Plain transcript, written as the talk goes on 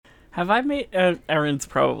Have I made... Aaron's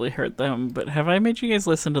probably heard them, but have I made you guys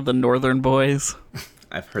listen to the Northern Boys?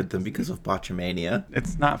 I've heard them because of Botchamania.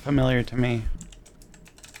 It's not familiar to me.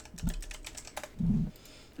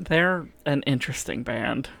 They're an interesting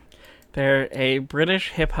band. They're a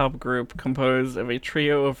British hip-hop group composed of a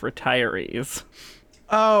trio of retirees.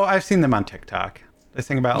 Oh, I've seen them on TikTok. They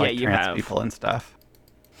sing about, like, you trans have. people and stuff.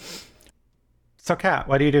 So, Kat,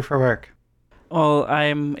 what do you do for work? Well,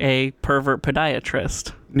 I'm a pervert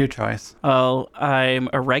podiatrist. New choice. Oh, I'm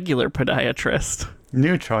a regular podiatrist.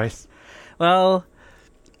 New choice. Well,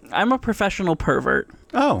 I'm a professional pervert.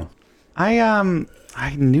 Oh,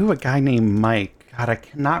 I knew a guy named Mike. God, I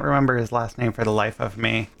cannot remember his last name for the life of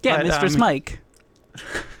me. Yeah, But, Mistress Mike.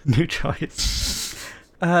 New choice.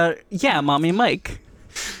 Yeah, Mommy Mike.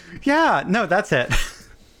 Yeah, no, that's it.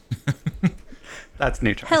 That's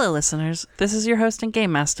new choice. Hello, listeners. This is your host and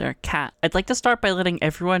game master, Kat. I'd like to start by letting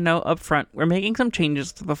everyone know up front we're making some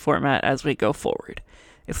changes to the format as we go forward.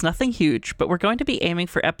 It's nothing huge, but we're going to be aiming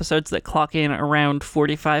for episodes that clock in around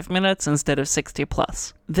 45 minutes instead of 60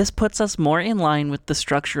 plus. This puts us more in line with the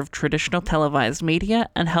structure of traditional televised media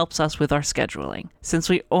and helps us with our scheduling. Since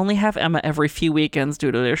we only have Emma every few weekends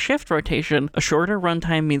due to their shift rotation, a shorter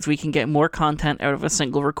runtime means we can get more content out of a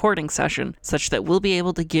single recording session, such that we'll be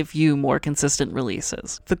able to give you more consistent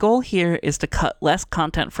releases. The goal here is to cut less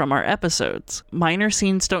content from our episodes. Minor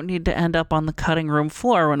scenes don't need to end up on the cutting room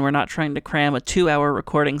floor when we're not trying to cram a 2-hour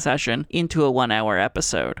recording session into a 1-hour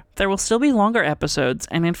episode. There will still be longer episodes,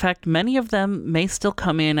 and in fact many of them may still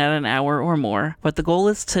come in at an hour or more, but the goal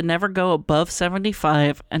is to never go above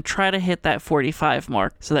 75 and try to hit that 45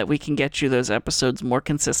 mark so that we can get you those episodes more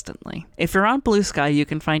consistently. If you're on Blue Sky, you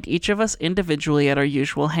can find each of us individually at our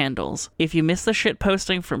usual handles. If you miss the shit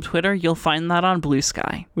posting from Twitter, you'll find that on Blue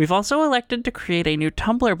Sky. We've also elected to create a new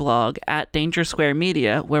Tumblr blog at Danger Square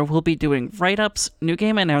Media where we'll be doing write-ups, new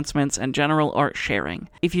game announcements, and general art sharing.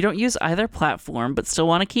 If you don't use either platform but still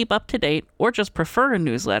want to keep up to date or just prefer a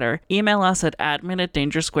newsletter, email us at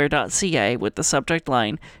admin@dangersquare.ca with the subject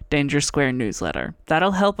line Danger Square Newsletter.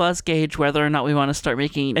 That'll help us gauge whether or not we want to start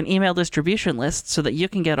making an email distribution list so that you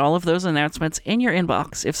can get all of those announcements in your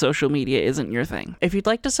inbox if social media isn't your thing. If you'd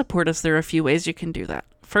like to support us, there are a few ways you can do that.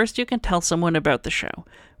 First, you can tell someone about the show.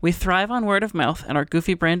 We thrive on word of mouth, and our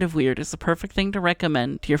goofy brand of weird is the perfect thing to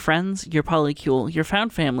recommend to your friends, your polycule, your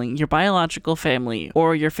found family, your biological family,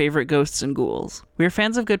 or your favorite ghosts and ghouls. We're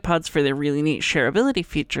fans of good pods for their really neat shareability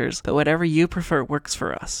features, but whatever you prefer works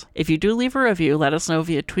for us. If you do leave a review, let us know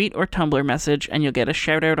via tweet or Tumblr message, and you'll get a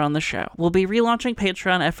shout out on the show. We'll be relaunching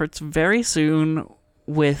Patreon efforts very soon,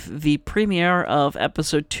 with the premiere of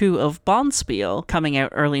episode 2 of Bonspiel coming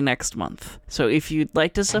out early next month. So if you'd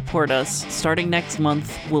like to support us, starting next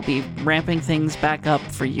month, we'll be ramping things back up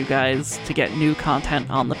for you guys to get new content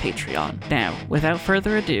on the Patreon. Now, without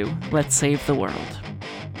further ado, let's save the world.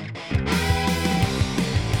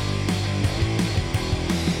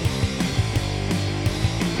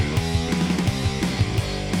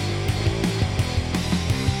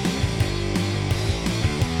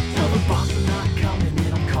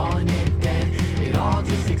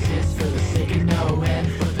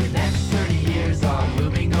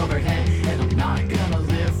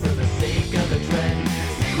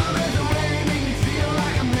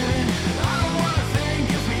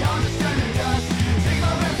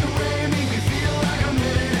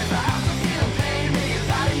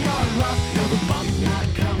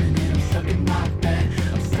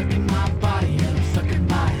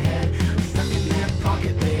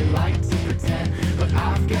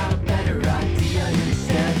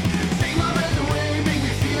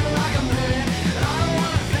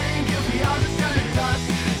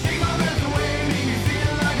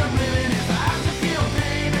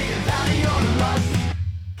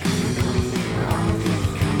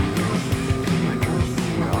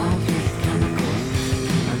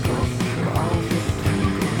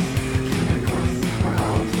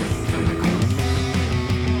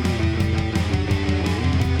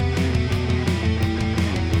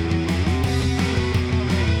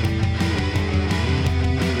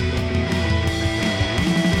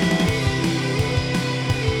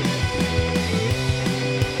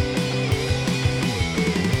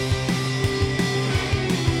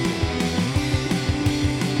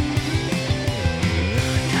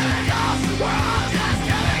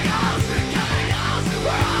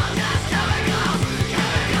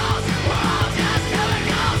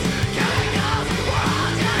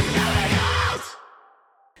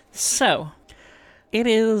 So, it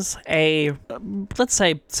is a, let's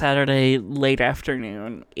say, Saturday late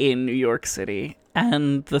afternoon in New York City,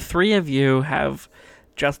 and the three of you have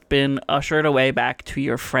just been ushered away back to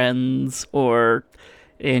your friends or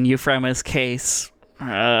in Euphrema's case,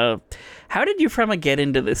 how did Euphrema get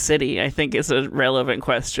into the city? I think is a relevant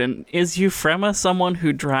question. Is Euphrema someone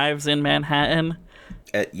who drives in Manhattan?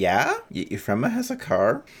 Yeah, Euphrema has a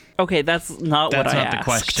car. Okay, that's not what I asked. That's not the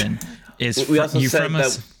question. We also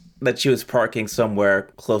Euphrema's... said that she was parking somewhere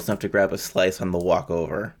close enough to grab a slice on the walk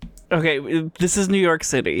over. Okay, this is New York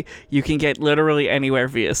City. You can get literally anywhere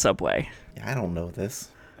via subway. Yeah, I don't know this.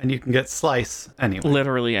 And you can get slice anywhere.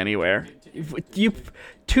 Literally anywhere.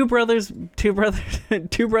 Two brothers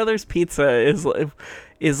pizza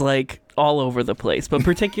is like all over the place, but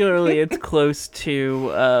particularly it's close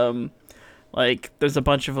to like there's a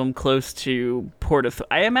bunch of them close to Port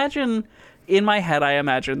Authority. I imagine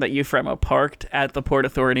that Euphrema parked at the Port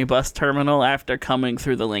Authority bus terminal after coming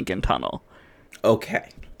through the Lincoln Tunnel. Okay.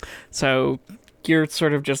 So you're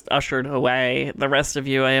sort of just ushered away. The rest of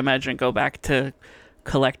you, I imagine, go back to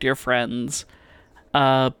collect your friends.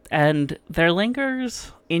 And there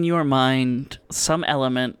lingers in your mind some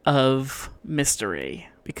element of mystery.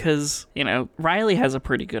 Because, Riley has a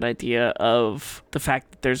pretty good idea of the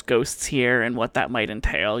fact that there's ghosts here and what that might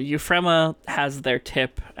entail. Euphrema has their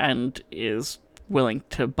tip and is willing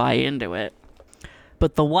to buy into it.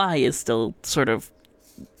 But the why is still sort of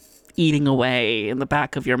eating away in the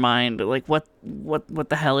back of your mind. Like, what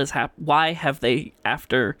the hell is happening? Why have they,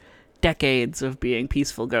 after decades of being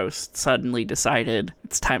peaceful ghosts, suddenly decided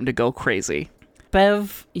it's time to go crazy?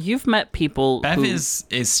 Bev, you've met people Bev is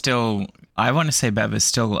still... I want to say Bev is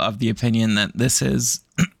still of the opinion that this is...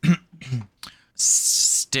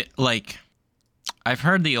 I've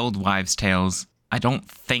heard the old wives' tales. I don't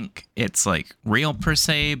think it's, real per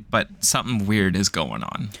se, but something weird is going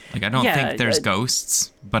on. I don't think there's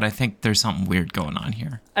ghosts, but I think there's something weird going on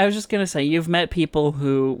here. I was just going to say, you've met people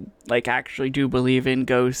who, actually do believe in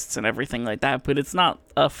ghosts and everything like that, but it's not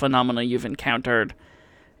a phenomena you've encountered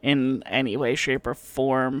in any way, shape, or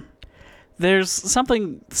form. There's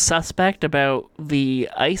something suspect about the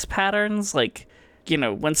ice patterns.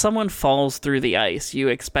 When someone falls through the ice, you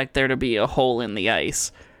expect there to be a hole in the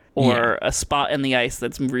ice or a spot in the ice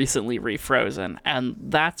that's recently refrozen. And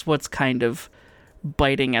that's what's kind of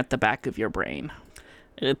biting at the back of your brain.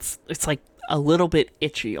 It's like a little bit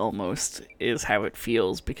itchy almost is how it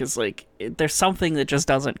feels, because there's something that just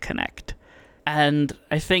doesn't connect. And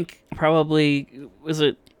I think probably,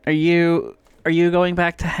 are you going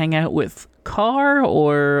back to hang out with Carr,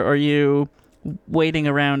 or are you waiting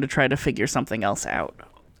around to try to figure something else out?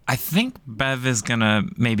 I think Bev is gonna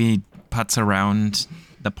maybe putz around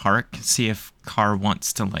the park, see if Carr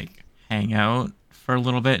wants to hang out for a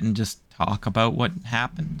little bit and just talk about what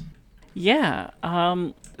happened. Yeah.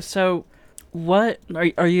 So what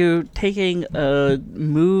are you taking a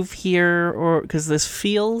move here, or because this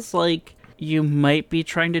feels like you might be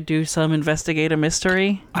trying to do some investigate a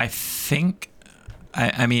mystery? I think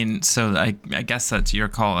I guess that's your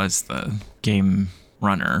call as the game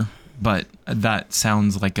runner, but that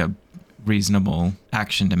sounds like a reasonable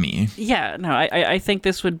action to me. Yeah, no, I think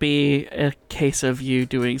this would be a case of you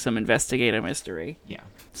doing some investigate a mystery. Yeah.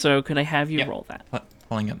 So could I have you roll that?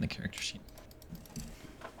 Pulling up the character sheet.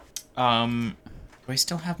 Do I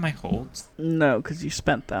still have my holds? No, because you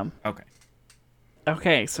spent them. Okay.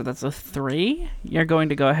 Okay, so that's a 3. You're going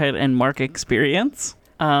to go ahead and mark experience.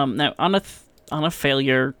 Now, on a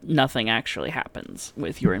failure, nothing actually happens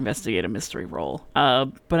with your investigate a mystery roll.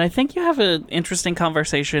 But I think you have an interesting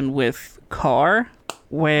conversation with Carr,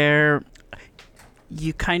 where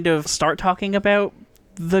you kind of start talking about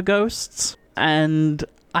the ghosts, and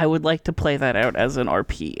I would like to play that out as an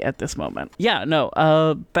RP at this moment. Yeah,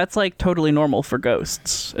 no, that's totally normal for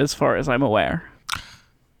ghosts, as far as I'm aware.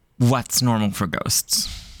 What's normal for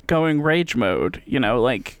ghosts? Going rage mode,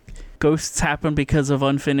 ghosts happen because of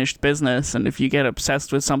unfinished business, and if you get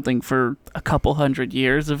obsessed with something for a couple hundred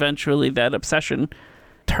years, eventually that obsession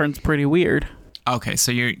turns pretty weird. Okay,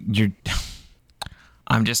 so you're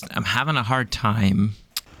I'm having a hard time.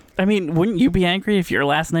 I mean, wouldn't you be angry if your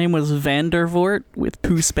last name was Voort with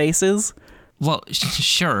 2 spaces? Well,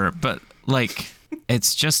 sure, but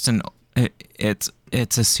it's just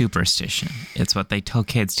it's a superstition. It's what they tell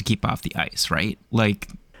kids to keep off the ice, right?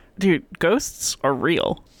 Dude, ghosts are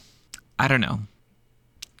real. I don't know.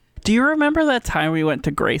 Do you remember that time we went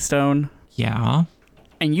to Greystone? Yeah.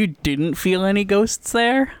 And you didn't feel any ghosts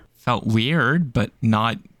there? Felt weird, but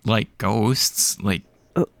not like ghosts.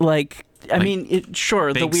 I mean,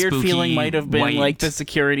 sure, the weird feeling might have been white. the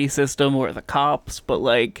security system or the cops, but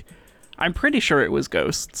I'm pretty sure it was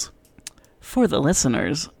ghosts. For the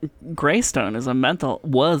listeners, Greystone was a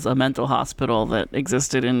mental hospital that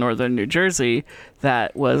existed in northern New Jersey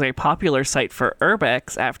that was a popular site for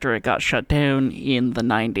urbex after it got shut down in the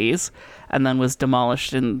 90s and then was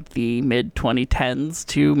demolished in the mid-2010s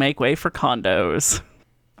to make way for condos.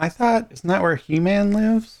 I thought, isn't that where He-Man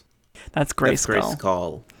lives? That's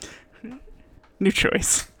Grayskull. New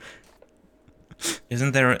choice.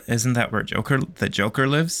 Isn't that where the Joker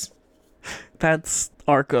lives? That's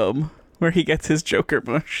Arkham, where he gets his Joker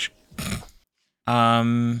mush.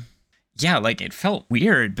 Yeah, like it felt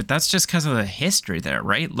weird, but that's just because of the history there,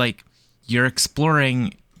 right? Like you're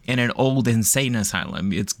exploring in an old insane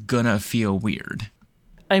asylum. It's gonna feel weird.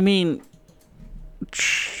 I mean,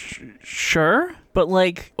 sure, but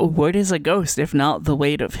like, what is a ghost if not the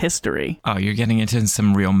weight of history? Oh, you're getting into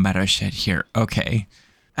some real meta shit here. Okay.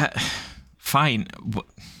 Fine.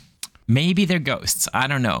 Maybe they're ghosts. I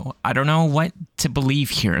don't know. I don't know what to believe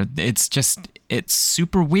here. It's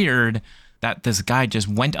super weird that this guy just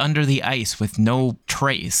went under the ice with no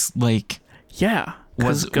trace. Like, yeah,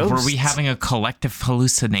 were we having a collective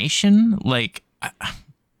hallucination? Like,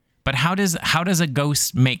 but how does a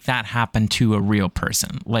ghost make that happen to a real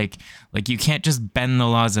person? Like you can't just bend the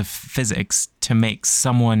laws of physics to make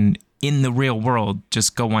someone in the real world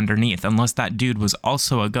just go underneath, unless that dude was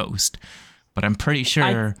also a ghost. But I'm pretty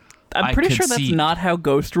sure. I'm pretty sure that's not how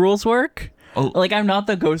ghost rules work. Oh. Like, I'm not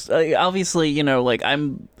the ghost. Obviously, you know, like,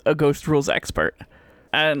 I'm a ghost rules expert.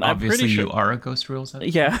 And obviously, I'm pretty sure, you are a ghost rules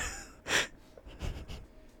expert? Yeah.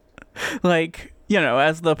 Like, you know,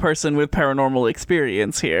 as the person with paranormal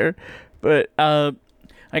experience here. But,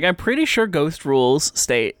 like, I'm pretty sure ghost rules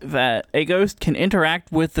state that a ghost can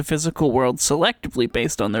interact with the physical world selectively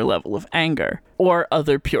based on their level of anger or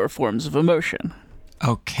other pure forms of emotion.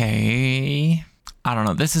 Okay. I don't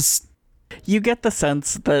know. This is... You get the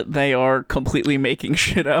sense that they are completely making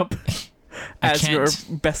shit up, as your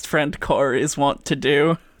best friend Car is wont to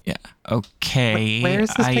do. Yeah. Okay. Where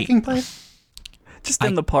is this taking place? Just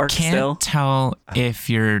in the park still. I can't tell if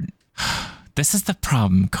you're... This is the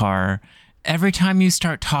problem, Car. Every time you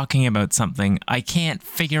start talking about something, I can't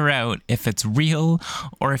figure out if it's real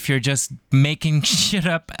or if you're just making shit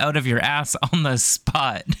up out of your ass on the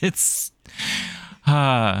spot. It's...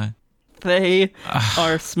 They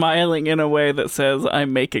are smiling in a way that says,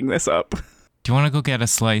 I'm making this up. Do you want to go get a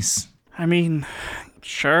slice? I mean,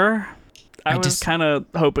 sure. I was kind of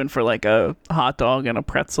hoping for like a hot dog and a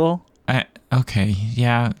pretzel. Okay,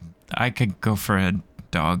 yeah, I could go for a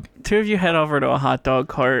dog. Two of you head over to a hot dog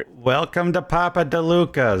cart. Welcome to Papa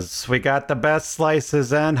DeLuca's. We got the best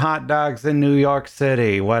slices and hot dogs in New York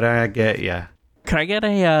City. What'd I get you? Can I get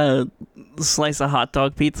a slice of hot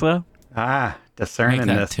dog pizza? Discerning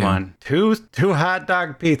this too. One. Two hot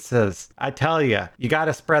dog pizzas. I tell you, you got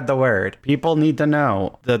to spread the word. People need to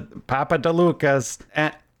know. The Papa DeLuca's.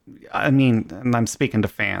 And I'm speaking to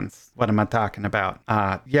fans. What am I talking about?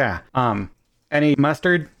 Yeah. Any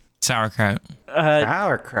mustard? Sauerkraut.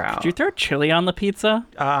 Sauerkraut. Did you throw chili on the pizza?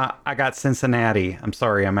 I got Cincinnati. I'm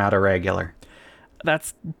sorry, I'm out of regular.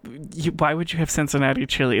 Why would you have Cincinnati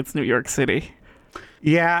chili? It's New York City.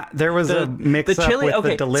 Yeah, there was a mix-up with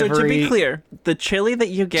the delivery. So to be clear, the chili that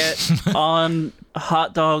you get on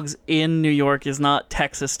hot dogs in New York is not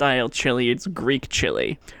Texas-style chili. It's Greek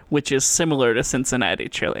chili, which is similar to Cincinnati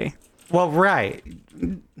chili. Well, right.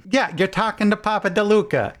 Yeah, you're talking to Papa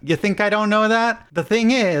DeLuca. You think I don't know that? The thing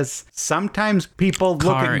is, sometimes people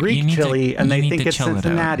look at Greek chili and they think it's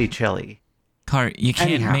Cincinnati chili. Car, you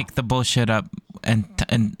can't make the bullshit up and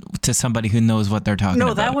to somebody who knows what they're talking about.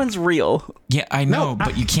 No, that one's real. Yeah, I know,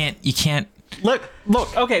 but you can't. Look.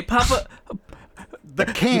 Okay, Papa.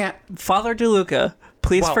 Father DeLuca,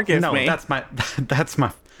 please forgive me. No, that's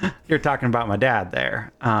my. You're talking about my dad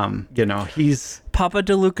there. He's Papa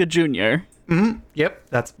DeLuca Jr. Mm-hmm. Yep.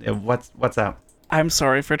 That's what's up. I'm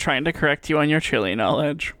sorry for trying to correct you on your chili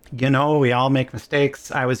knowledge. We all make mistakes.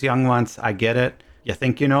 I was young once. I get it. You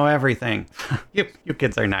think you know everything. You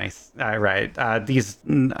kids are nice. All right. These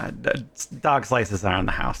dog slices are in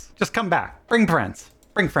the house. Just come back. Bring friends.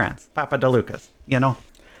 Papa DeLuca's, Do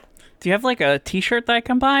you have like a t-shirt that I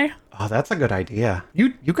can buy? Oh, that's a good idea.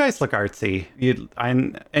 You guys look artsy.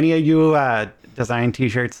 Any of you design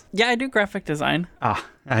t-shirts? Yeah, I do graphic design.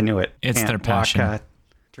 I knew it. It's their passion. Walk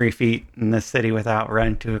 3 feet in this city without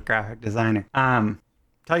running to a graphic designer.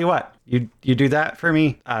 Tell you what, you do that for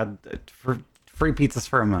me. For free pizzas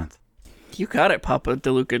for a month. You got it, Papa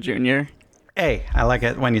DeLuca Jr. Hey, I like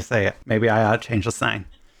it when you say it. Maybe I ought to change the sign.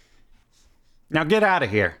 Now get out of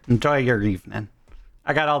here. Enjoy your evening.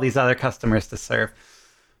 I got all these other customers to serve.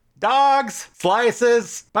 Dogs,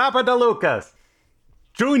 slices, Papa DeLuca's.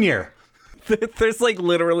 Junior. There's like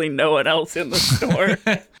literally no one else in the store.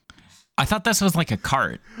 I thought this was like a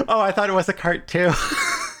cart. Oh, I thought it was a cart too.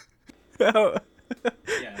 Oh.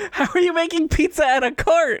 How are you making pizza at a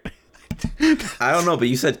cart? I don't know, but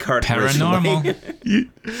you said cart originally.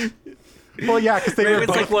 Paranormal. Well, yeah, because they were it's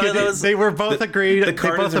both like one of those- they were both agreed. The They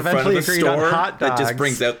cart both is in front of eventually the agreed on store hot dogs. that just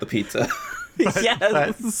brings out the pizza.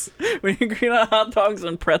 Yes. We agreed on hot dogs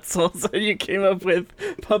and pretzels, and you came up with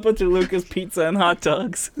Papa DeLuca's Pizza and Hot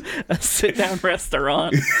Dogs, a sit-down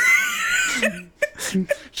restaurant.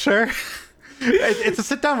 Sure. It's a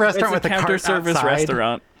sit-down restaurant with a counter cart service outside.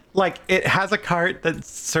 restaurant. Like, it has a cart that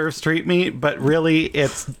serves street meat, but really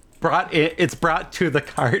it's brought to the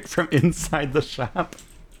cart from inside the shop.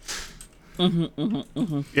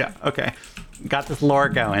 Yeah, okay. Got this lore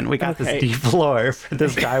going. We got this deep lore for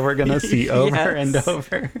this guy we're going to see over and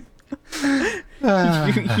over.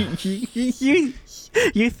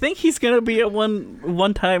 You think he's going to be a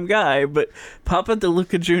one-time guy, but Papa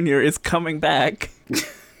DeLuca Jr. is coming back.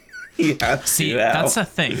 See, that's the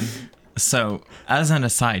thing. So, as an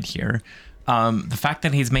aside here, the fact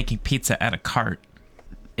that he's making pizza at a cart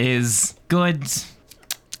is good.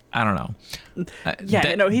 I don't know.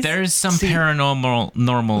 There's some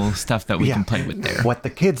paranormal stuff that we can play with there. What the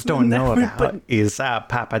kids don't know about is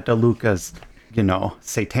Papa DeLuca's,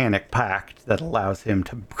 satanic pact that allows him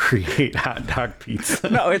to create hot dog pizza.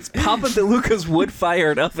 No, it's Papa DeLuca's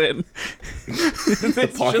wood-fired oven.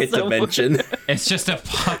 The pocket dimension. It's just a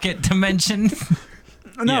pocket dimension.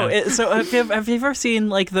 No, so have you ever seen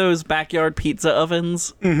like those backyard pizza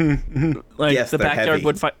ovens? Like yes, the they're backyard heavy.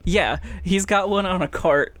 wood fire. Yeah, he's got one on a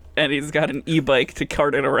cart, and he's got an e-bike to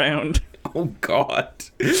cart it around. Oh God.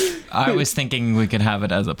 I was thinking we could have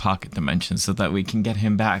it as a pocket dimension so that we can get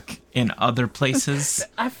him back in other places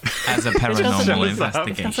as a paranormal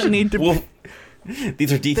investigation. Doesn't need to be.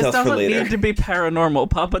 These are This details for doesn't later. need to be paranormal.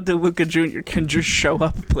 Papa DeLuca Jr. can just show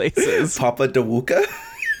up places. Papa DeWuka?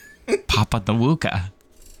 Papa the Wooka.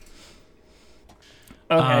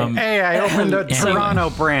 Okay. Hey, I opened a Toronto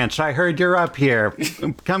branch. I heard you're up here.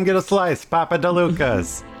 Come get a slice, Papa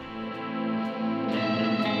DeLuca's.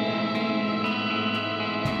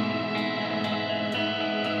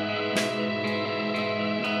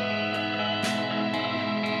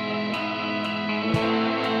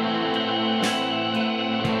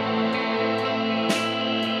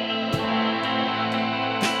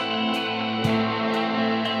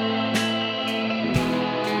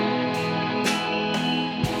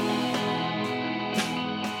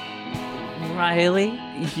 Riley,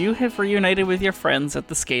 you have reunited with your friends at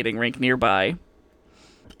the skating rink nearby.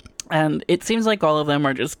 And it seems like all of them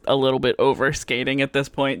are just a little bit over skating at this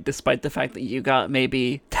point, despite the fact that you got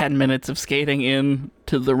maybe 10 minutes of skating in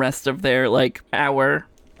to the rest of their, hour.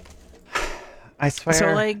 I swear,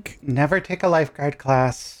 So, never take a lifeguard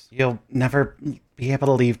class. You'll never be able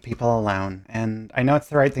to leave people alone. And I know it's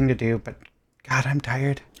the right thing to do, but God, I'm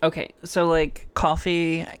tired. Okay, so,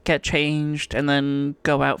 coffee, get changed, and then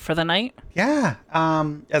go out for the night? Yeah,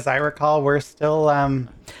 as I recall, we're still,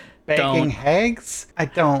 baking Don't. hags? I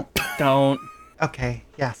don't. Don't. Okay,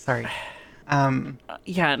 yeah, sorry.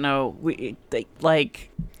 Yeah, no,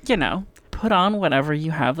 put on whatever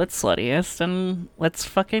you have that's sluttiest, and let's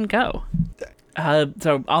fucking go.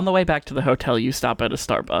 So on the way back to the hotel, you stop at a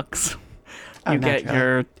Starbucks. You get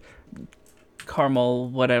your caramel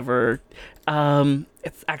whatever.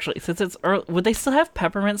 It's actually, since it's early, would they still have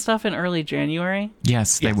peppermint stuff in early January?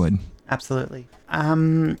 Yes, they would. Absolutely.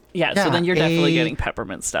 Yeah, so then you're definitely getting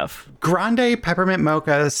peppermint stuff. Grande peppermint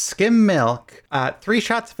mocha, skim milk, 3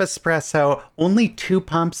 shots of espresso, only 2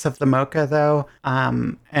 pumps of the mocha though.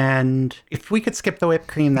 And if we could skip the whipped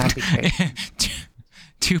cream, that'd be great.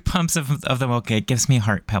 2 pumps of the mocha, it gives me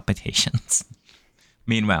heart palpitations.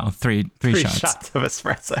 Meanwhile, three shots of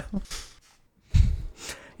espresso.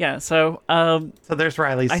 Yeah, so So there's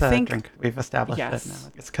Riley's think- drink. We've established yes. it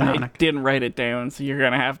now. It's I canonic. didn't write it down, so you're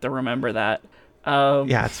gonna have to remember that.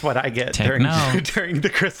 Yeah, it's what I get Take during note. during the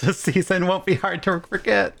Christmas season. Won't be hard to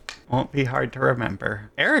forget. Won't be hard to remember.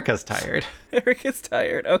 Erica's tired. Eric is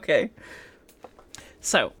tired. Okay.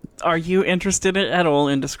 So, are you interested at all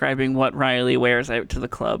in describing what Riley wears out to the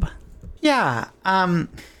club? Yeah.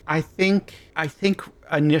 I think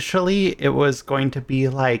initially it was going to be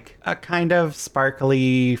like a kind of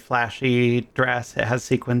sparkly, flashy dress. It has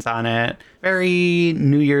sequins on it. Very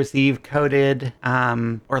New Year's Eve coded,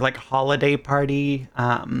 or like holiday party.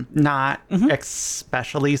 Not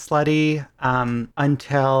especially slutty,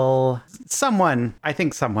 until I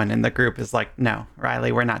think someone in the group is like, no,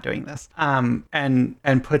 Riley, we're not doing this. And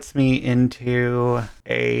puts me into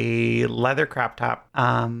a leather crop top,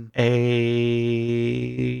 a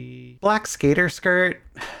black skater skirt.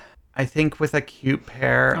 I think with a cute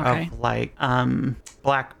pair of like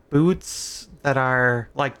black boots that are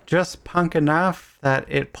like just punk enough that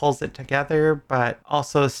it pulls it together, but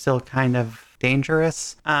also still kind of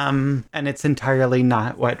dangerous. And it's entirely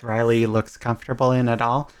not what Riley looks comfortable in at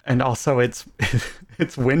all. And also it's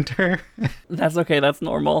it's winter. That's okay, that's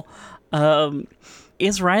normal.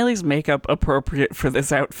 Is Riley's makeup appropriate for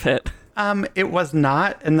this outfit? It was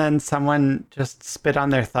not, and then someone just spit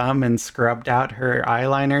on their thumb and scrubbed out her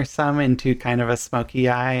eyeliner some into kind of a smoky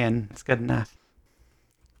eye, and it's good enough.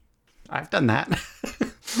 I've done that.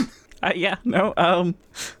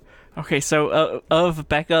 Okay, so of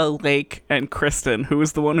Becca, Lake, and Kristen, who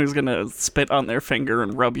is the one who's gonna spit on their finger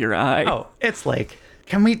and rub your eye? Oh, it's Lake.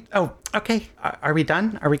 Can we... Oh, okay. Are we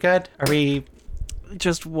done? Are we good? Are we...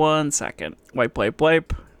 Just 1 second. Wipe, wipe,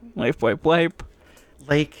 wipe. Wipe, wipe, wipe.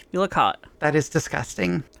 Lake. You look hot. That is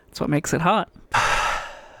disgusting. That's what makes it hot.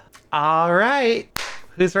 All right.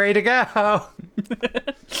 Who's ready to go?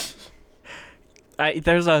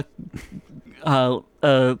 There's a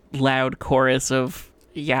loud chorus of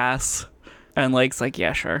yes, and Lake's like,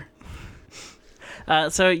 yeah, sure.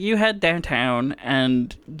 So you head downtown,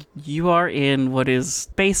 and you are in what is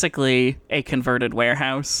basically a converted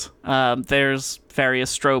warehouse. There's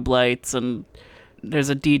various strobe lights, and there's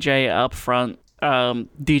a DJ up front.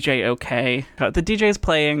 DLG2TA. The DJ is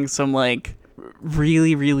playing some like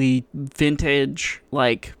really, really vintage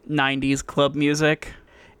like 90s club music.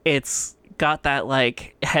 It's got that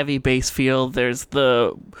like heavy bass feel. There's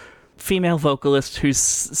the female vocalist who's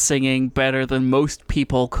singing better than most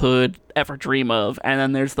people could ever dream of, and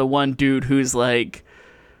then there's the one dude who's like,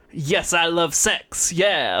 yes, I love sex,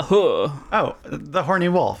 yeah, huh. Oh, the horny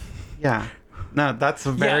wolf. Yeah. No, that's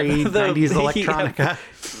a very 90s electronica.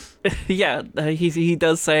 Yeah, he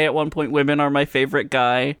does say at one point, women are my favorite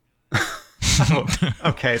guy.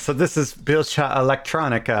 Okay, so this is Bilcha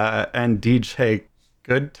Electronica and DJ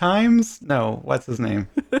Good Times? No, what's his name?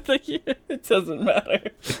 It doesn't matter.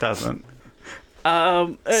 It doesn't.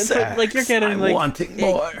 So, like, you're getting like wanting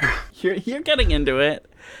more. You're getting into it,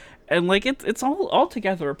 and like it's all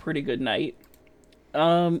together a pretty good night.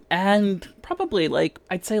 And probably like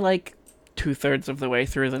I'd say like 2/3 of the way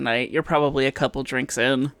through the night, you're probably a couple drinks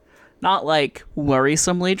in. Not like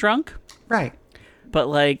worrisomely drunk. Right. But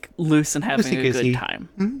like loose and having a good time.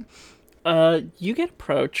 Mm-hmm. You get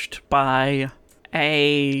approached by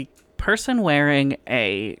a person wearing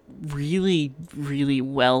a really, really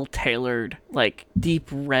well-tailored, like, deep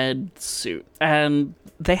red suit. And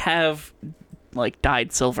they have, like,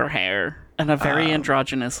 dyed silver hair and a very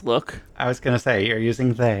androgynous look. I was going to say, you're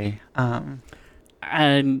using they.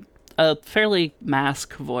 And a fairly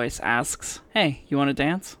masked voice asks, hey, you want to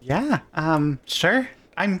dance? Yeah, sure.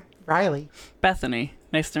 I'm Riley. Bethany,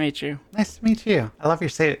 nice to meet you. Nice to meet you. I love your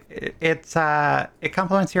suit. It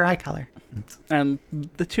complements your eye color. And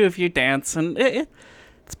the two of you dance, and it's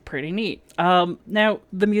pretty neat. Now,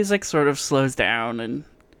 the music sort of slows down, and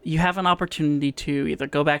you have an opportunity to either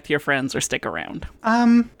go back to your friends or stick around.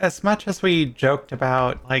 As much as we joked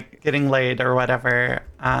about, like, getting laid or whatever,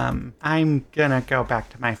 I'm gonna go back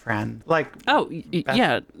to my friend. Like,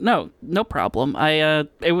 yeah, no problem.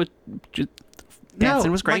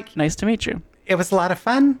 Dancing was great. Like, nice to meet you. It was a lot of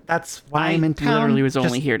fun. That's why I'm in town. I literally was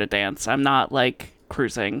only here to dance. I'm not, like,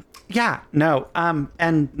 cruising. Yeah, no,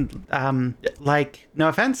 like, no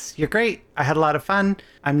offense, you're great. I had a lot of fun.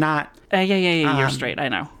 I'm not... Yeah, you're straight, I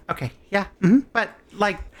know. Okay, yeah, but,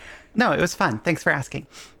 like, no, it was fun. Thanks for asking.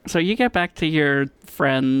 So you get back to your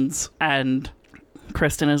friends, and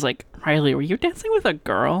Kristen is like, Riley, were you dancing with a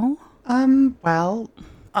girl? Well,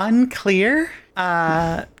 unclear,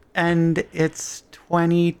 and it's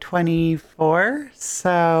 2024,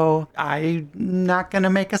 so I'm not gonna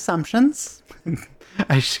make assumptions.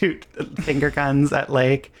 I shoot finger guns at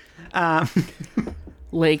Lake.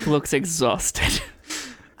 Lake looks exhausted.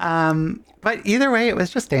 But either way, it was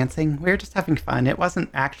just dancing. We were just having fun. It wasn't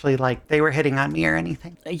actually like they were hitting on me or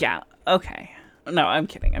anything. Yeah, okay. No, I'm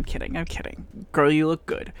kidding. Girl, you look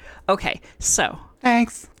good. Okay, so.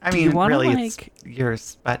 Thanks. I mean, really, like, it's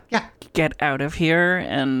yours, but yeah. Get out of here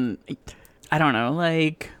and, I don't know,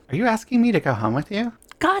 like. Are you asking me to go home with you?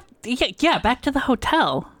 God, yeah, back to the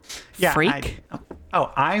hotel. Yeah, freak.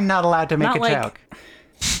 I'm not allowed to make a joke.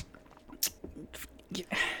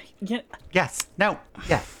 Yeah. Yes. No.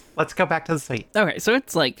 Yes. Let's go back to the suite. Okay, so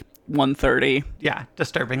it's like 1:30. Yeah,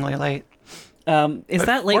 disturbingly late. Is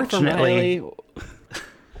that late for Riley?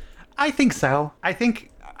 I think so. I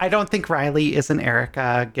don't think Riley is an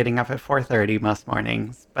Erica getting up at 4:30 most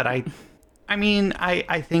mornings, but I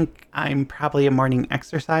think I'm probably a morning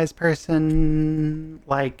exercise person.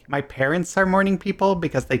 Like, my parents are morning people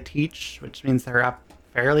because they teach, which means they're up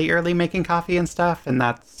fairly early making coffee and stuff, and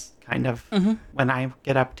that's kind of when I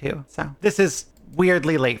get up to. So this is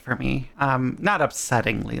weirdly late for me. Not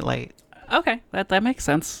upsettingly late. Okay, that makes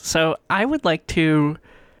sense. So I would like to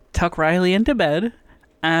tuck Riley into bed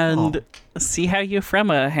and see how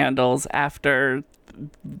Euphrema handles after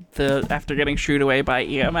getting shooed away by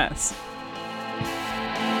EMS.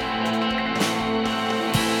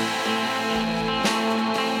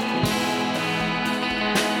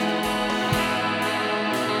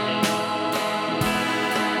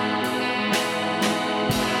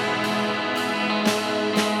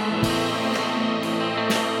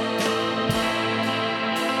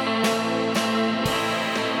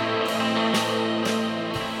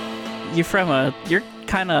 Euphrema, you're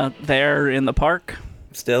kind of there in the park.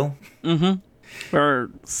 Still? We're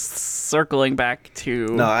circling back to...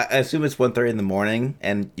 No, I assume it's 1:30 in the morning,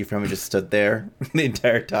 and Euphrema just stood there the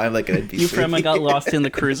entire time like an NPC. Euphrema got lost in the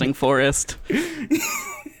cruising forest.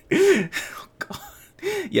 Oh, God.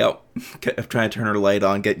 Yep. I'm trying to turn her light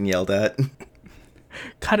on, getting yelled at.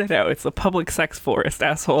 Cut it out. It's the public sex forest,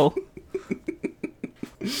 asshole.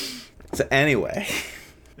 So anyway...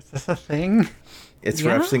 Is this a thing? It's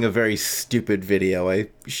referencing a very stupid video I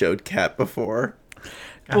showed Kat before.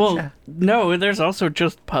 Gotcha. Well, no, there's also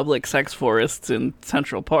just public sex forests in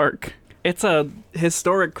Central Park. It's a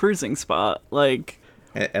historic cruising spot, like...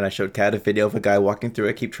 And I showed Kat a video of a guy walking through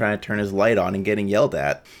it, keep trying to turn his light on and getting yelled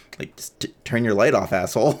at. Like, just turn your light off,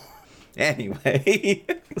 asshole. Anyway.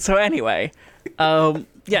 So anyway,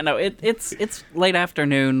 it's late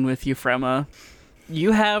afternoon with Euphrema.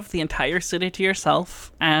 You have the entire city to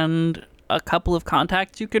yourself, and a couple of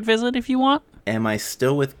contacts you could visit if you want. Am I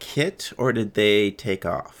still with Kit, or did they take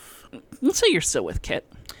off? Let's say you're still with Kit.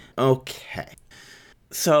 Okay.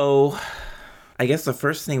 So, I guess the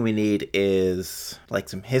first thing we need is, like,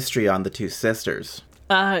 some history on the two sisters.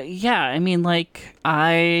 Yeah, I mean, like,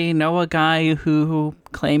 I know a guy who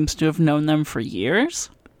claims to have known them for years.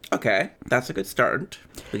 Okay, that's a good start.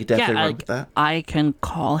 We could definitely work with that. I can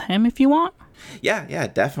call him if you want. Yeah,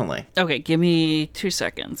 definitely. Okay, give me 2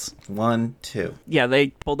 seconds. 1, 2. Yeah, they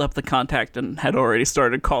pulled up the contact and had already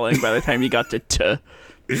started calling by the time you got to T.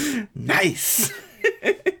 Nice!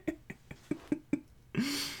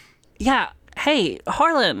 Yeah, hey,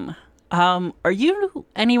 Harlan, are you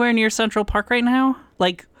anywhere near Central Park right now?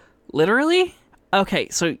 Like, literally? Okay,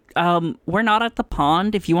 so, we're not at the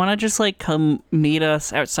pond. If you want to just, like, come meet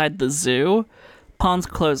us outside the zoo, pond's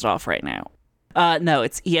closed off right now. No,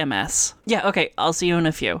 it's EMS. Yeah, okay, I'll see you in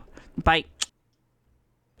a few. Bye.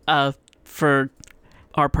 For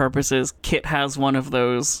our purposes, Kit has one of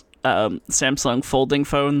those, Samsung folding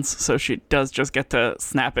phones, so she does just get to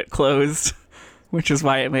snap it closed, which is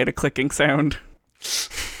why it made a clicking sound.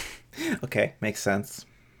 Okay, makes sense.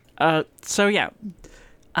 So yeah.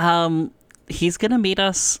 He's gonna meet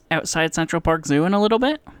us outside Central Park Zoo in a little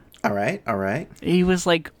bit. All right. He was,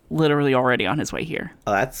 like, literally already on his way here.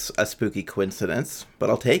 Well, that's a spooky coincidence, but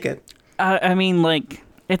I'll take it. I mean, like,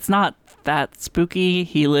 it's not that spooky.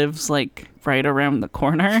 He lives, like, right around the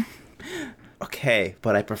corner. Okay,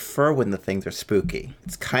 but I prefer when the things are spooky.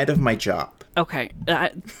 It's kind of my job. Okay.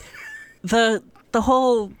 The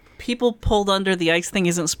whole people pulled under the ice thing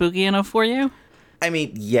isn't spooky enough for you? I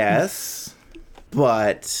mean, yes,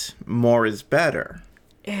 but more is better.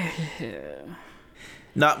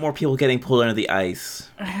 Not more people getting pulled under the ice.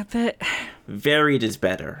 Varied is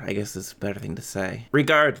better, I guess is a better thing to say.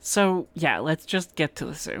 Regard. So, yeah, let's just get to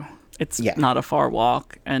the zoo. It's not a far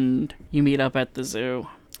walk, and you meet up at the zoo.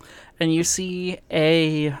 And you see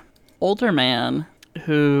a older man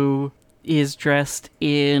who is dressed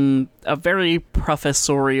in a very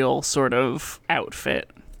professorial sort of outfit.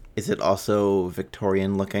 Is it also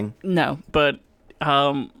Victorian looking? No, but,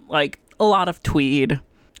 like, a lot of tweed,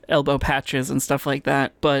 elbow patches and stuff like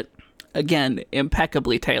that, but again,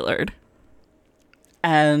 impeccably tailored.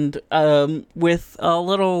 And with a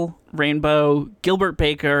little rainbow Gilbert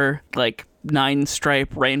Baker, like,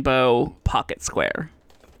 9-stripe rainbow pocket square,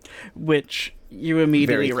 which you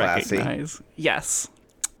immediately recognize. Yes.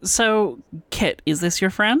 So, Kit, is this your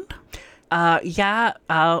friend?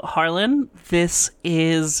 Harlan, this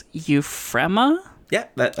is Euphrema. Yeah,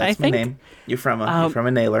 that's my name. Euphrema.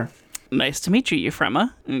 Euphrema Naylor. Nice to meet you,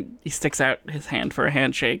 Euphrema. And he sticks out his hand for a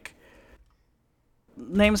handshake.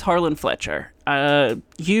 Name's Harlan Fletcher.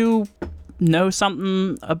 You know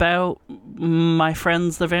something about my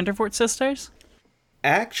friends, the Voort sisters?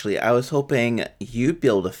 Actually, I was hoping you'd be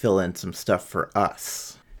able to fill in some stuff for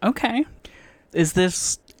us. Okay.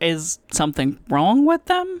 Is something wrong with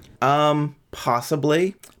them?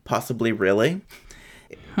 Possibly really.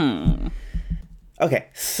 Okay,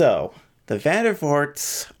 so The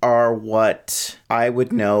Vandervoorts are what I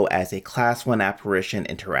would know as a Class 1 apparition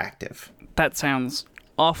interactive. That sounds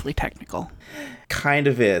awfully technical. Kind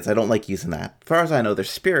of is. I don't like using that. As far as I know, they're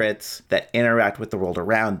spirits that interact with the world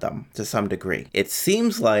around them to some degree. It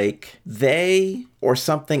seems like they or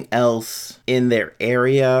something else in their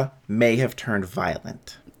area may have turned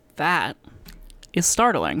violent. That is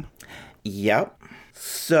startling. Yep.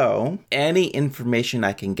 So, any information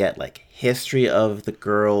I can get, like history of the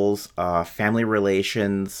girls, family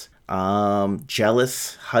relations,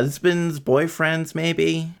 jealous husbands, boyfriends,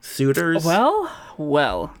 maybe, suitors.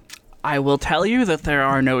 Well, I will tell you that there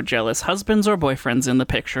are no jealous husbands or boyfriends in the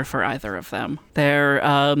picture for either of them.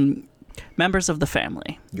 They're members of the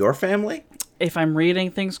family. Your family? If I'm reading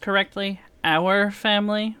things correctly, our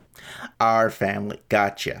family. Our family.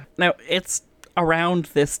 Gotcha. Now, it's around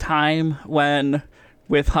this time when,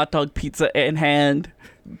 with hot dog pizza in hand,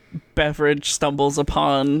 Beverage stumbles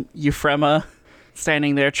upon Euphrema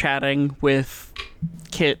standing there chatting with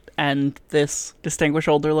Kit and this distinguished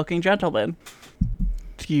older-looking gentleman.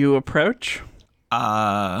 Do you approach?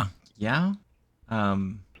 Yeah.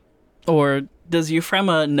 Or does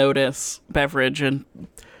Euphrema notice Beverage and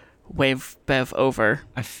wave Bev over?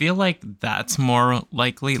 I feel like that's more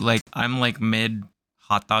likely. Like, I'm like mid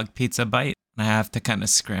hot dog pizza bite. I have to kind of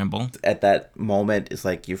scramble. At that moment, it's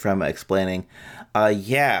like Euphrema explaining,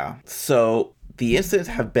 yeah, so the incidents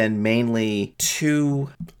have been mainly two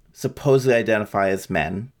supposedly identify as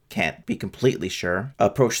men, can't be completely sure,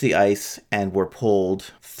 approached the ice and were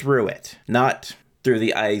pulled through it. Not through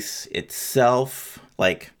the ice itself,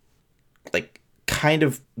 like kind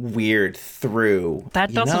of weird through.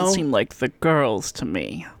 That doesn't seem like the girls to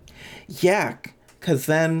me. Yeah, because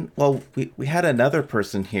then, well, we had another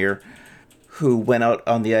person here who went out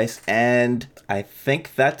on the ice, and I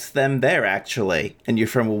think that's them there, actually. And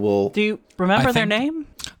Euphrema will... Do you remember their name?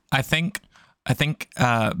 I think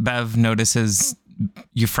Bev notices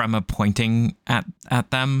Euphrema pointing at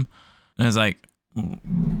them, and is like,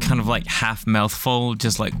 kind of like half mouthful,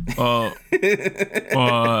 just like, I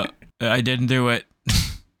didn't do it.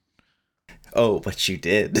 Oh, but you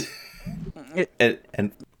did.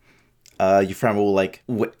 and Euphrema will like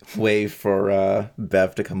wave for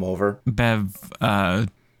Bev to come over. Bev,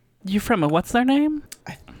 Euphrema, what's their name?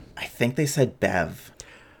 I think they said Bev.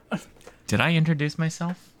 Did I introduce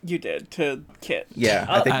myself? You did, to Kit. Yeah,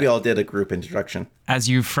 I think we all did a group introduction. As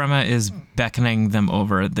Euphrema is beckoning them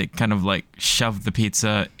over, they kind of like shove the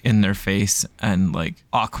pizza in their face and like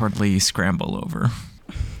awkwardly scramble over.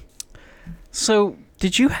 So,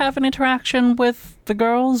 did you have an interaction with the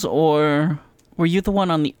girls, or were you the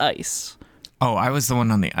one on the ice? Oh, I was the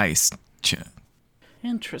one on the ice.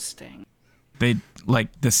 Interesting. They,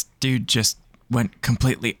 like, this dude just went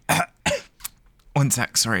completely... One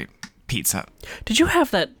sec, sorry. Pizza. Did you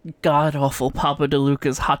have that god-awful Papa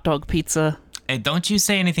DeLuca's hot dog pizza? Hey, don't you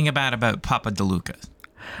say anything bad about Papa DeLuca.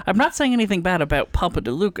 I'm not saying anything bad about Papa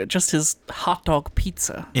DeLuca, just his hot dog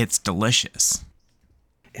pizza. It's delicious.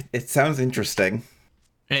 It sounds interesting.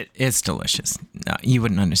 It's delicious. No, you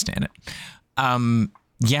wouldn't understand it.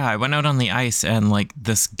 Yeah, I went out on the ice and like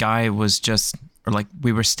this guy was just, or like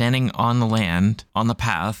we were standing on the land, on the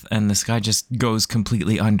path, and this guy just goes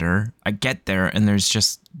completely under. I get there and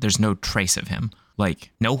there's no trace of him.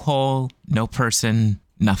 Like no hole, no person,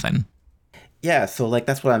 nothing. Yeah, so like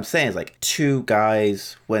that's what I'm saying is like two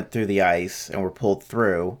guys went through the ice and were pulled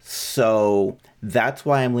through. So that's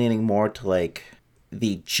why I'm leaning more to like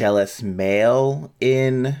the jealous male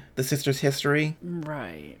in the sisters' history.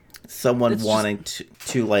 Right. Someone wanting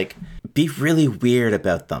to like be really weird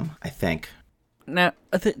about them, I think. Now,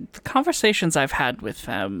 the conversations I've had with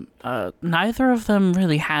them, neither of them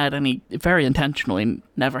really had any, very intentionally,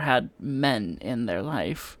 never had men in their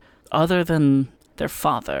life, other than their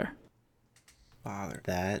father.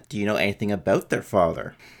 Do you know anything about their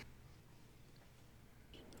father?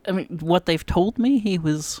 I mean, what they've told me,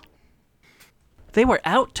 they were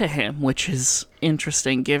out to him, which is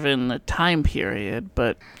interesting given the time period,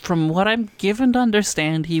 but from what I'm given to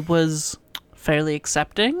understand, he was fairly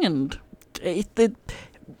accepting, and the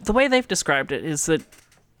way they've described it is that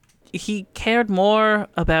he cared more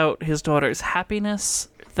about his daughter's happiness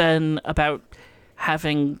than about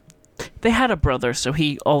having... They had a brother, so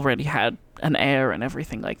he already had an heir and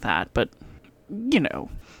everything like that, but, you know.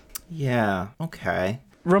 Yeah, okay.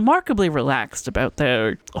 Remarkably relaxed about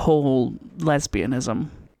their whole lesbianism.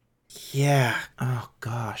 Yeah. Oh,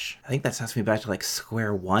 gosh. I think that sends me back to, like,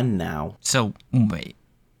 square one now. So, wait.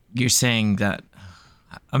 You're saying that...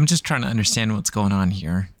 I'm just trying to understand what's going on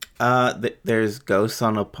here. There's ghosts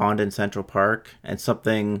on a pond in Central Park, and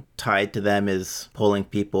something tied to them is pulling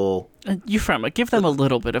people... Euphrema, give them a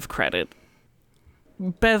little bit of credit.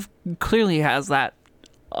 Bev clearly has that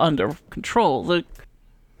under control. The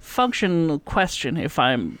functional question, if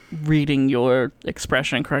I'm reading your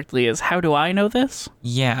expression correctly, is how do I know this?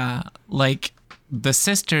 Yeah, like the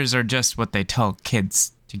sisters are just what they tell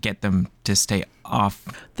kids to get them to stay off.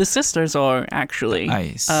 The sisters are actually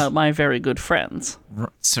ice. My very good friends.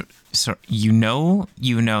 So you know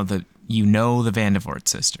the Van der Voort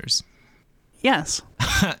sisters. Yes.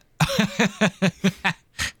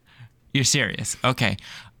 You're serious? Okay.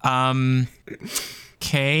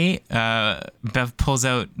 Okay. Bev pulls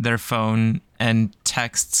out their phone and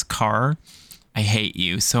texts Car. I hate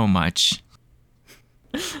you so much.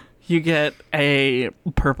 You get a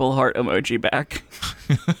purple heart emoji back.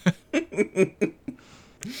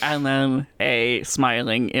 And then a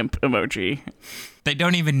smiling imp emoji. They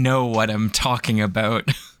don't even know what I'm talking about.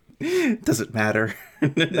 Does it matter?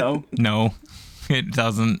 No. No, it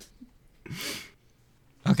doesn't.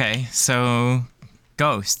 Okay, so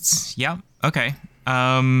ghosts. Yep. Okay.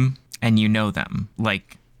 And you know them.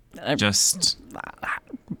 Like, just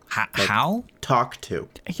how? Talk to.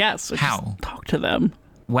 Yes. How? Just talk to them.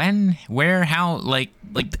 When? Where? How? Like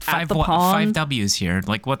At the five pond? W's here.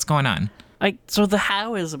 Like, what's going on? So the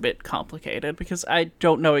how is a bit complicated because I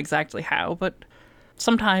don't know exactly how, but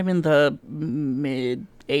sometime in the mid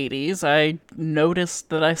 80s, I noticed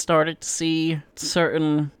that I started to see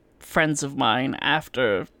certain friends of mine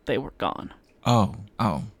after they were gone. Oh.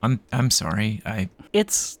 I'm sorry.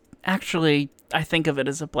 It's actually, I think of it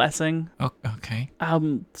as a blessing. Oh, okay.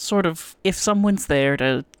 Sort of, if someone's there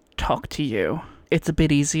to talk to you, it's a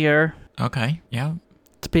bit easier. Okay. Yeah.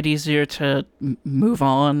 It's a bit easier to move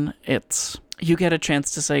on. You get a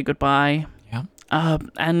chance to say goodbye. Yeah.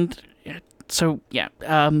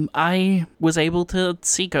 I was able to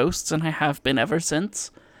see ghosts, and I have been ever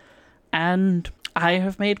since. And I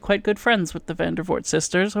have made quite good friends with the Van der Voort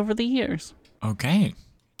sisters over the years. Okay.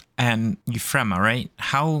 And Euphrema, right?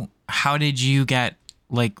 How did you get,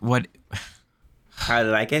 like, what? How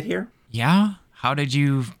did I get here? Yeah? How did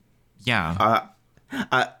you, yeah.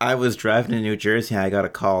 I was driving to New Jersey and I got a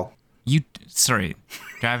call.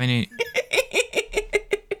 Driving in.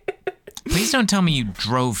 Please don't tell me you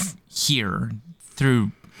drove here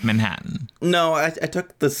through Manhattan. No, I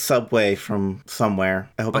took the subway from somewhere.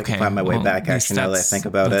 I hope I can find my way back, actually, now that I think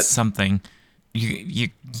about it. Something. You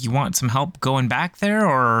want some help going back there,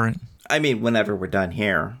 or? I mean, whenever we're done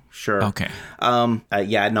here, sure. Okay.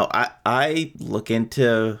 I look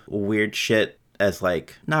into weird shit as,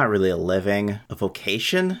 like, not really a living, a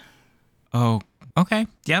vocation. Oh, okay.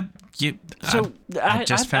 Yep. I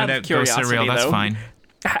just found out ghosts are real. That's fine.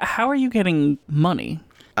 How are you getting money?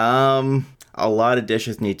 A lot of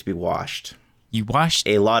dishes need to be washed. You washed?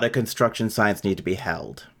 A lot of construction signs need to be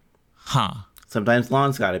held. Huh. Sometimes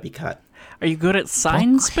lawns gotta be cut. Are you good at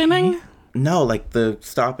sign spinning? No, like the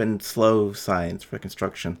stop and slow signs for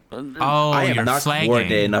construction. Oh, I am you're not flagging.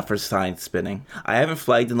 coordinated enough for sign spinning. I haven't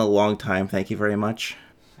flagged in a long time, thank you very much.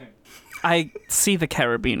 I see the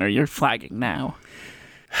carabiner. You're flagging now.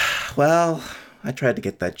 Well, I tried to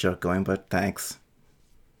get that joke going, but thanks.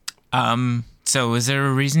 So is there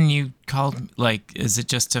a reason you called? Like, is it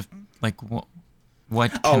just to, like, what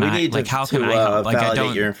how can I help? Like,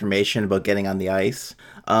 validate your information about getting on the ice.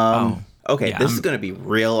 Okay, yeah, this is gonna be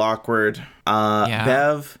real awkward. Yeah.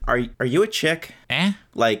 Bev, are you a chick?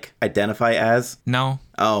 Like, identify as? No.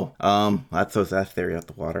 Oh, that throws that theory out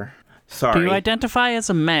the water. Sorry. Do you identify as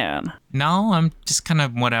a man? No, I'm just kind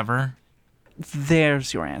of whatever.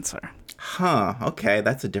 There's your answer. Huh, okay,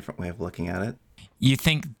 that's a different way of looking at it. You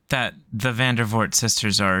think that the Van der Voort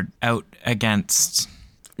sisters are out against...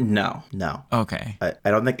 No. Okay.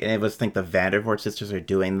 I don't think any of us think the Van der Voort sisters are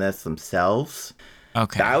doing this themselves.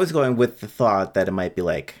 Okay. I was going with the thought that it might be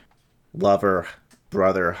like lover,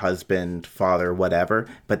 brother, husband, father, whatever,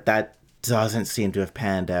 but that doesn't seem to have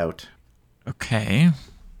panned out. Okay.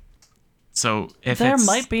 So if there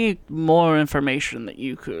might be more information that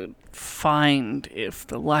you could find if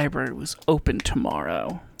the library was open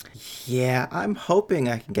tomorrow. Yeah, I'm hoping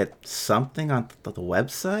I can get something on the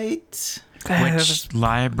website. Which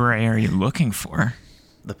library are you looking for?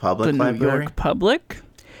 The public library? The New York Public?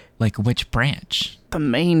 Like which branch? The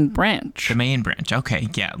main branch. The main branch. Okay,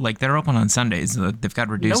 yeah. Like they're open on Sundays. They've got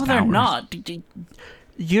reduced hours. No, they're not.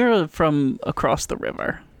 You're from across the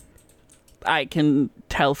river. I can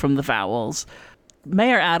tell from the vowels.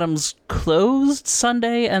 Mayor Adams closed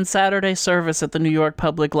Sunday and Saturday service at the New York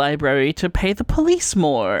Public Library to pay the police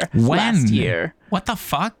more last year. What the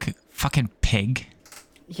fuck? Fucking pig.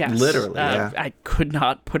 Yes. Literally, yeah. I could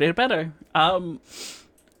not put it better.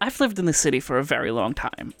 I've lived in the city for a very long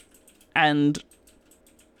time. And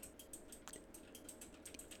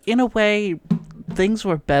in a way, things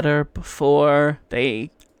were better before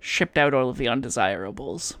they shipped out all of the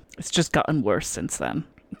undesirables. It's just gotten worse since then.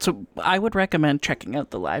 So I would recommend checking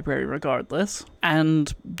out the library regardless.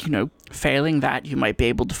 And, failing that, you might be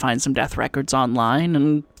able to find some death records online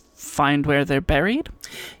and find where they're buried.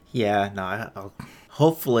 Yeah, no, I'll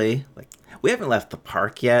hopefully, we haven't left the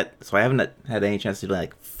park yet, so I haven't had any chance to do,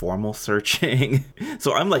 formal searching.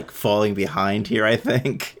 So I'm, falling behind here, I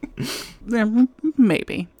think. Yeah,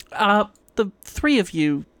 maybe. The three of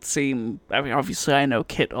you seem, obviously I know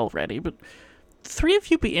Kit already, but three of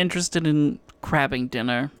you be interested in grabbing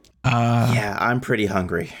dinner? Yeah, I'm pretty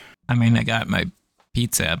hungry. I mean, I got my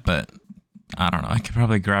pizza, but I don't know. I could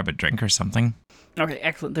probably grab a drink or something. Okay,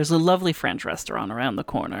 excellent. There's a lovely French restaurant around the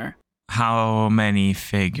corner. How many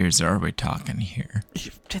figures are we talking here?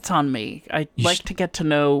 It's on me. I like to get to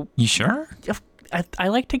know... You sure? I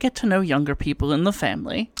like to get to know younger people in the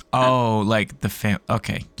family. Oh,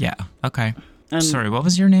 okay, yeah, okay. Sorry, what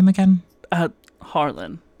was your name again?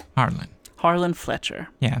 Harlan. Harlan Fletcher.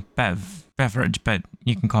 Yeah, Beverage, but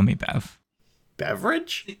you can call me Bev.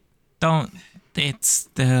 Beverage? It's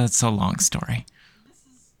a long story.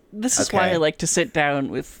 This is why I like to sit down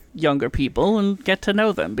with younger people and get to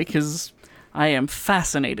know them, because I am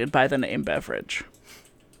fascinated by the name Beverage.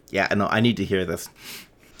 Yeah, no, I need to hear this.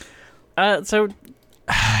 So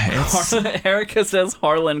Erica says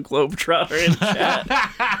Harlan Globetrotter in chat.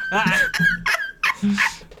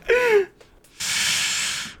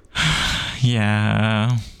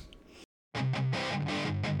 Yeah.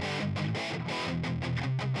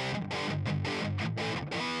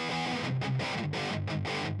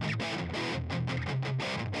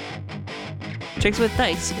 Chicks with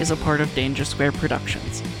Dice is a part of Danger Square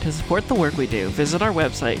Productions. To support the work we do, visit our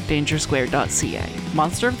website, dangersquare.ca.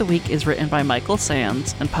 Monster of the Week is written by Michael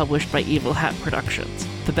Sands and published by Evil Hat Productions.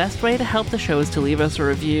 The best way to help the show is to leave us a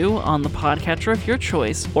review on the podcatcher of your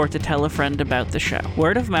choice or to tell a friend about the show.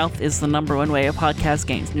 Word of mouth is the #1 way a podcast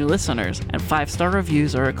gains new listeners, and 5-star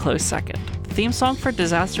reviews are a close second. The theme song for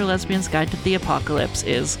Disaster Lesbian's Guide to the Apocalypse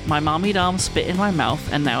is My Mommy Dom Spit in My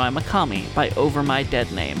Mouth and Now I'm a Commie by Over My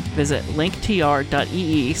Dead Name. Visit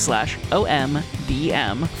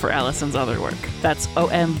linktr.ee/OMDM for Allison's other work. That's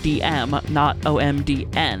OMDM, not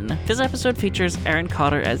OMDN. This episode features Aaron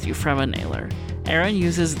Cotter as Euphrema Naylor. Aaron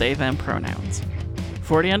uses they/them pronouns.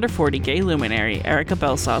 40 Under 40 gay luminary Erica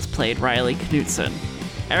Belsauce played Riley Knutson.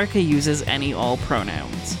 Erica uses any/all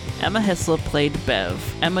pronouns. Emma Hislop played Bev.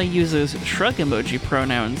 Emma uses shrug emoji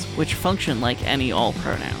pronouns, which function like any/all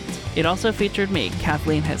pronouns. It also featured me,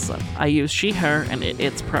 Kathleen Hislop. I use she, her, and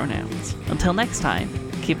its pronouns. Until next time,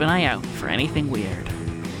 keep an eye out for anything weird.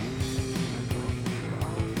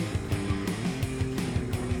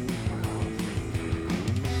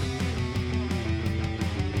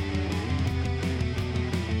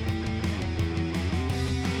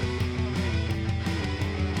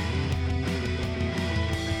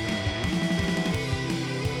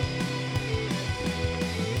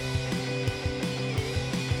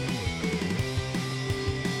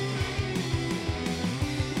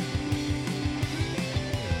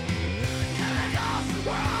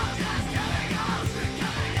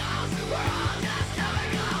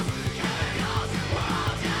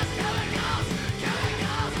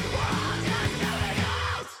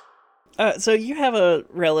 So you have an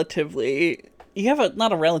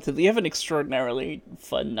extraordinarily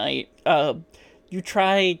fun night. You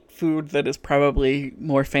try food that is probably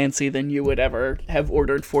more fancy than you would ever have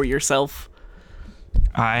ordered for yourself.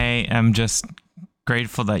 I am just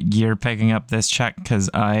grateful that you're picking up this check because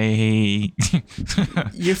Euphrema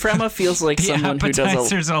feels like someone who does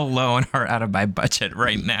appetizers alone are out of my budget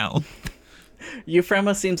right now.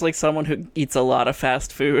 Euphrema seems like someone who eats a lot of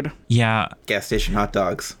fast food. Yeah. Gas station hot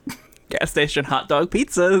dogs. Gas station hot dog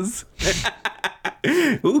pizzas.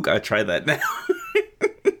 Ooh, gotta try that now.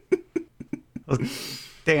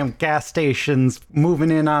 Damn gas stations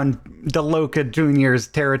moving in on DeLuca Jr.'s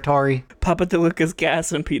territory. Papa DeLuca's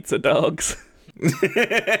gas and pizza dogs.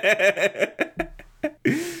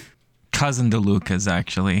 Cousin DeLuca's,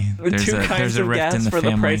 actually. There's a rift in the family. For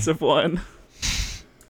the price of one.